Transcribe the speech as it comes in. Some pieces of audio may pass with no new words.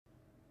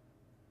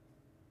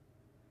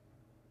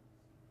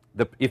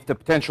if the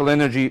potential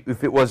energy,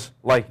 if it was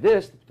like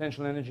this, the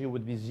potential energy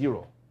would be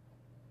 0.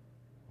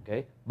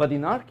 Okay? But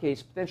in our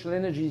case, potential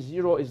energy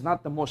 0 is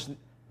not the most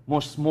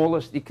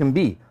smallest it can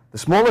be. The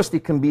smallest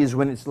it can be is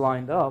when it's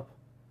lined up.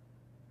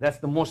 That's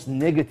the most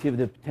negative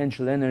the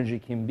potential energy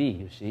can be,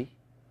 you see.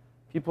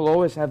 People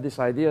always have this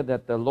idea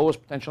that the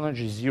lowest potential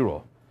energy is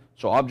 0.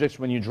 So objects,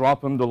 when you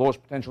drop them, the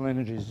lowest potential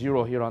energy is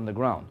 0 here on the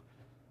ground.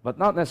 But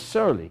not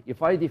necessarily.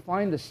 If I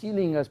define the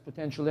ceiling as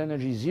potential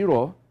energy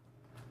 0,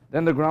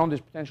 then the ground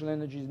is potential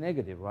energy is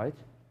negative, right?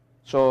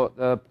 So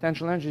the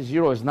potential energy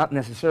 0 is not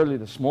necessarily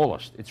the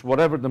smallest. It's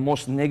whatever the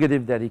most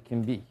negative that it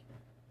can be,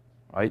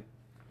 right?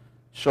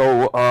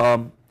 So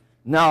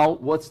now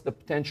what's the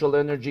potential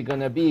energy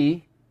going to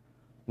be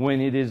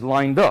when it is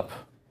lined up?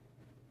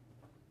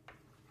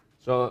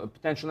 So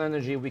potential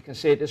energy, we can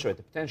say it this way.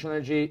 The potential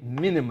energy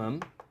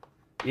minimum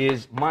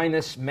is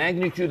minus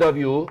magnitude of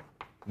U,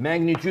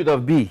 magnitude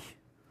of B,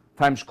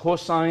 times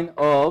cosine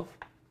of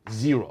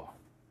 0.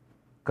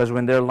 Because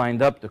when they're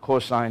lined up, the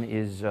cosine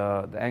is,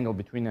 the angle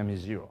between them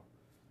is 0.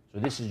 So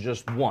this is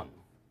just 1.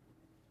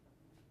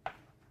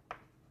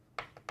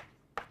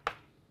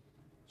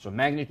 So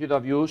magnitude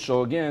of U,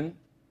 so again,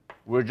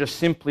 we're just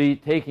simply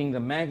taking the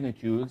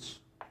magnitudes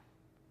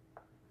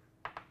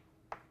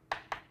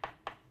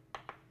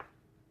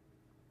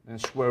and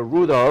square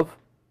root of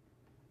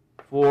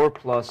 4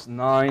 plus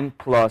 9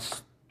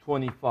 plus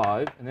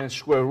 25, and then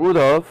square root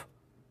of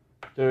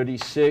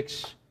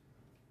 36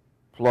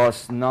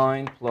 plus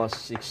 9 plus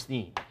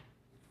 16.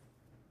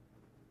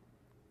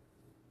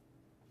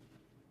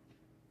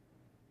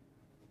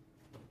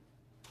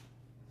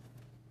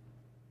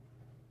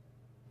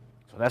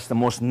 So that's the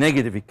most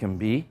negative it can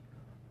be.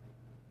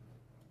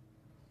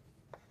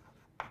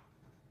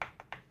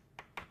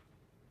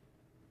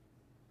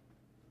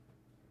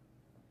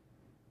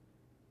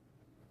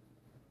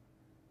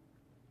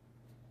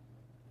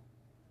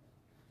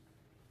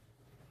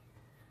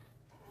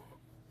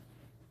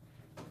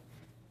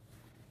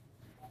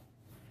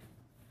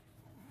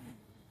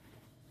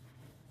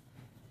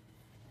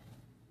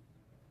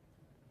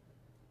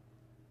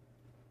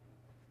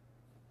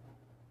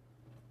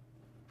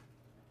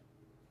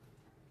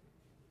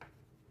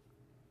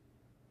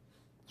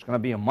 It's going to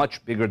be a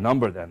much bigger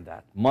number than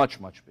that. Much,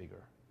 much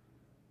bigger.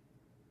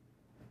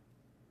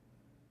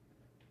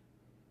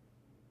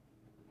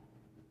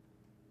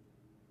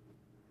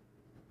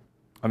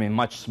 I mean,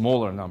 much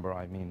smaller number,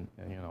 I mean,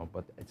 you know,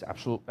 but its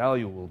absolute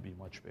value will be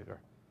much bigger.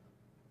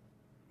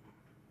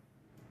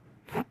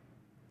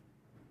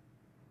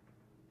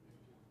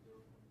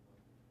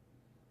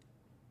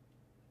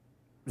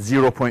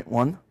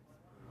 .1?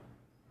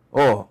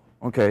 Oh,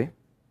 okay.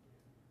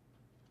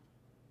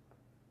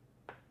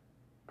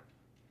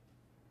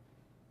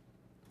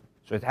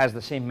 So it has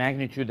the same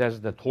magnitude as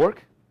the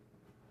torque.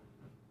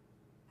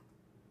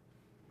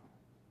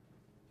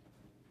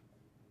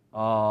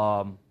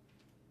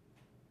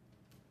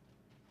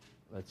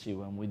 Let's see,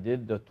 when we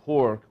did the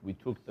torque, we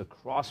took the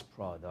cross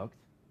product,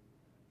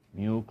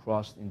 mu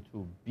crossed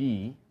into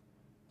B.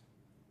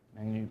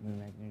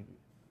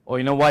 Oh,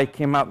 you know why it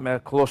came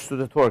out close to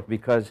the torque?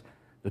 Because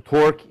the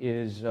torque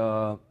is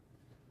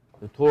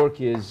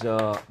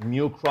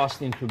mu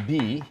crossed into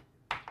B.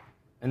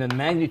 And then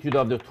magnitude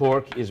of the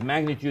torque is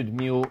magnitude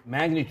mu,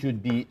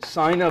 magnitude B,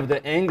 sine of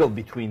the angle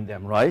between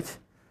them, right?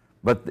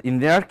 But in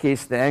their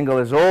case, the angle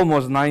is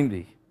almost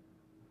 90.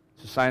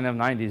 So sine of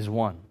 90 is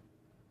 1.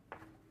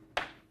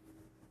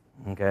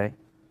 Okay?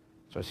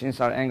 So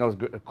since our angle is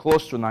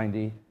close to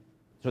 90,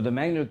 so the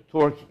magnitude of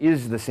torque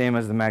is the same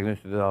as the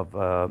magnitude of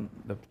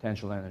the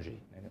potential energy,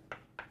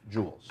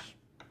 joules.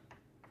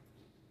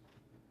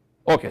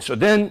 Okay, so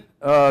then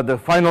the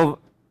final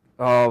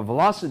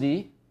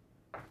velocity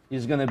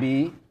is going to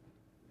be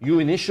U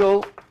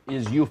initial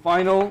is U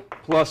final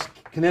plus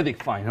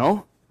kinetic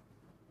final,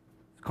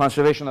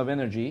 conservation of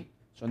energy.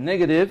 So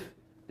negative,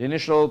 the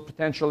initial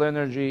potential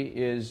energy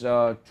is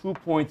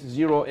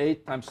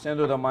 2.08 times 10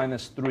 to the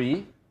minus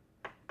 3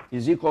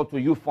 is equal to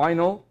U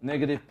final,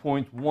 negative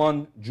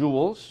 0.1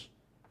 joules,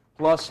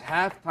 plus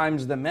half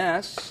times the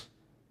mass,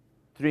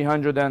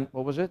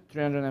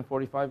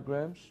 345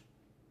 grams,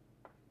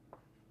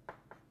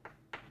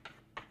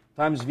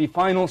 times V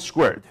final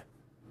squared.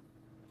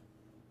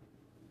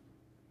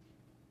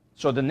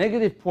 So the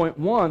negative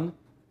 0.1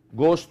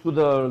 goes to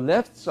the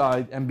left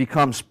side and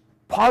becomes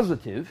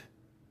positive.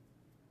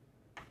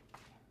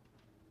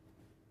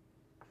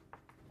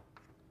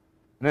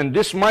 And then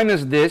this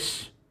minus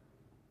this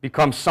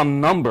becomes some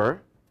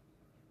number,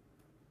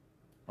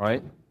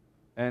 right?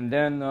 And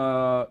then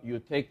you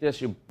take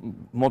this, you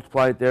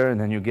multiply it there,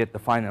 and then you get the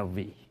final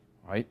V,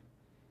 right?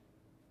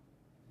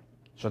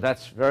 So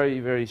that's very,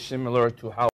 very similar to how